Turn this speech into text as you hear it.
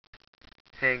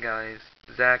Hey guys,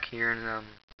 Zach here, and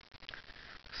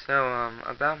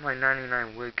about my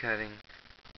 99 woodcutting,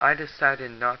 I decided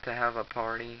not to have a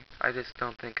party. I just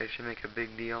don't think I should make a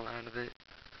big deal out of it.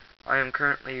 I am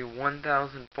currently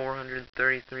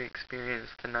 1,433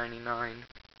 experienced to 99,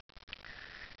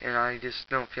 and I just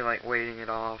don't feel like waiting it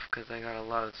off because I got a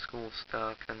lot of school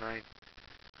stuff, and I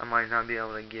might not be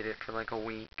able to get it for like a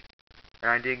week. And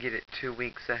I did get it 2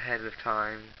 weeks ahead of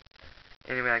time.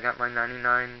 Anyway, I got my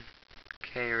 99K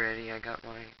ready. I got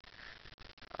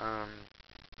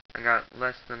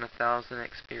less than 1,000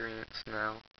 experience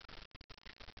now.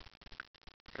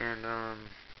 And,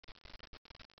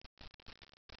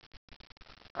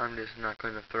 I'm just not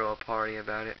going to throw a party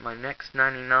about it. My next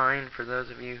 99, for those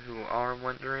of you who are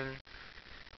wondering,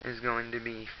 is going to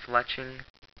be fletching.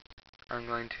 I'm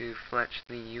going to fletch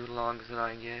the yew logs that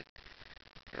I get.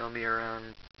 It'll be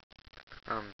around,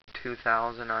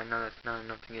 2,000. I know that's not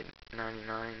enough to get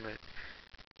 99, but,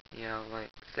 yeah, I'll,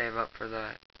 save up for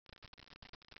that.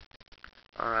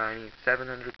 Alright, I need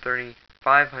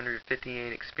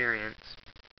 558 experience.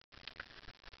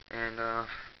 And,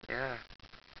 yeah.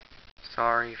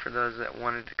 Sorry for those that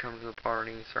wanted to come to the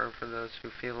party. Sorry for those who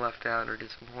feel left out or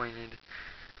disappointed.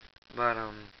 But,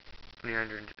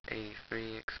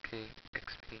 383 XP.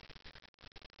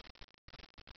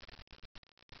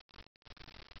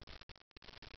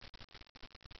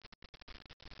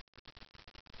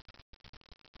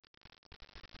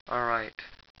 Alright.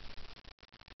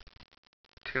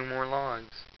 2 more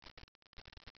logs.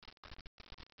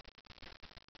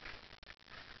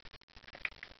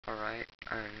 Alright,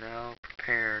 I am now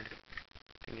prepared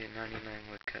to get 99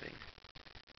 wood cutting.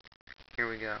 Here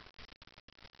we go.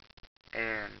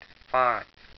 And 5,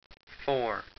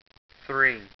 4,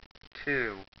 3,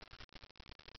 2.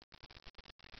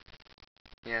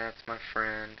 Yeah, that's my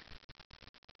friend.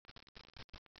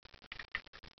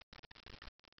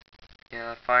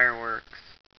 Yeah, fireworks.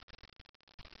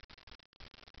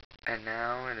 And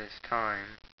now it is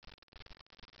time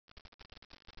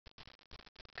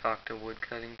to talk to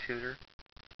woodcutting tutor.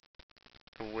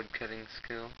 The woodcutting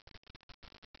skill.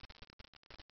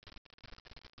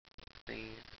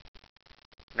 Please.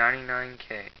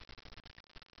 99K.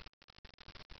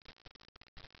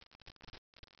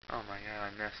 Oh my god,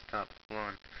 I messed up. Hold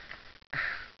on.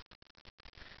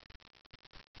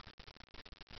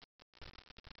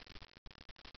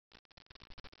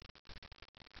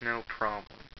 No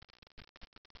problem.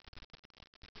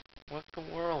 What the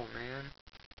world, man?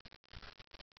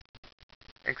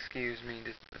 Excuse me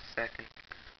just a second.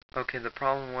 Okay, the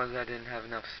problem was I didn't have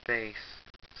enough space.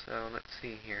 So, let's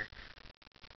see here.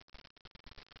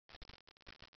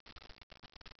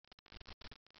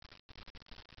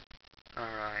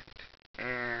 Alright.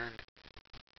 And...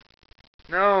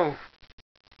 No!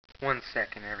 1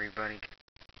 second, everybody.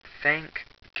 Thank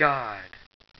God.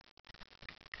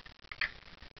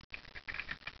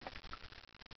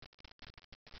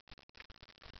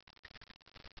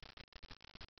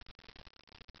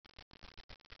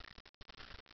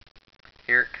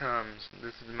 Here it comes.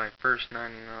 This is my first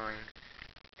 99.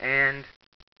 And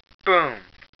boom!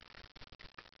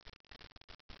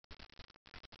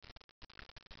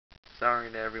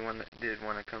 Sorry to everyone that did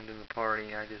want to come to the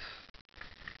party. I just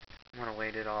want to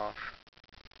wait it off.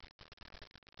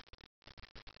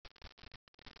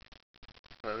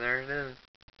 So there it is.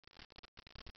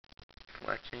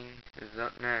 Fletching is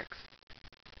up next.